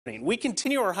We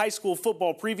continue our high school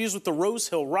football previews with the Rose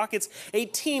Hill Rockets, a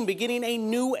team beginning a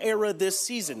new era this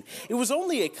season. It was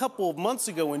only a couple of months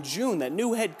ago in June that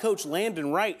new head coach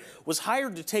Landon Wright was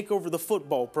hired to take over the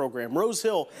football program. Rose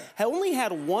Hill had only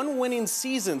had one winning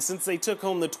season since they took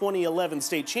home the 2011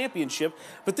 state championship,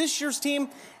 but this year's team,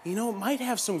 it might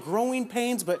have some growing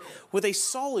pains, but with a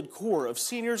solid core of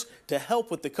seniors to help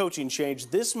with the coaching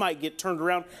change, this might get turned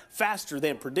around faster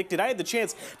than predicted. I had the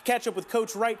chance to catch up with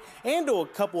Coach Wright and a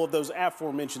couple of those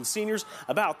aforementioned seniors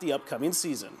about the upcoming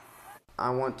season.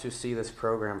 I want to see this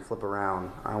program flip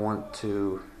around. I want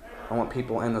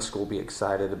people in the school be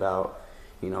excited about,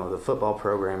 the football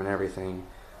program and everything.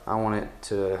 I want it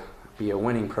to be a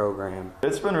winning program.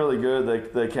 It's been really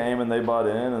good. They came and they bought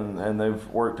in and they've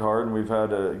worked hard, and we've had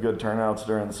good turnouts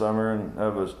during the summer and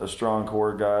have a strong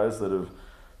core of guys that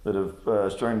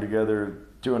have strung together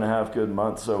 2.5 good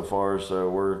months so far. So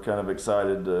we're kind of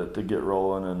excited to get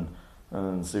rolling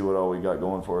and see what all we got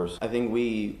going for us. I think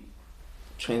we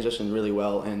transitioned really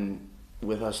well, and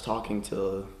with us talking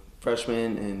to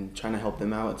freshmen and trying to help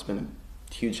them out, it's been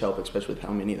a huge help, especially with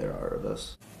how many there are of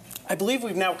us. I believe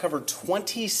we've now covered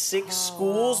 26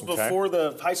 schools before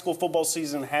the high school football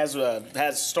season has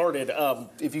started.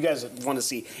 If you guys want to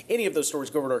see any of those stories,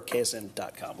 go over to our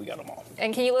KSN.com. We got them all.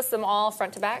 And can you list them all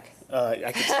front to back?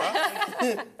 I can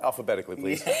try. Alphabetically,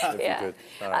 please. If you could.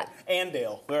 All right.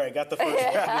 Andale. All right, got the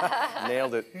first.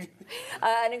 Nailed it.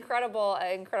 An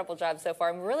incredible job so far.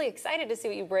 I'm really excited to see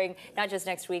what you bring, not just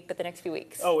next week, but the next few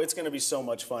weeks. Oh, it's going to be so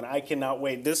much fun. I cannot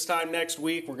wait. This time next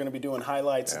week, we're going to be doing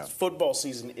highlights. Yeah. Football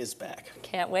season is back.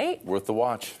 Can't wait. Worth the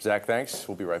watch. Zach, thanks.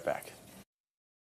 We'll be right back.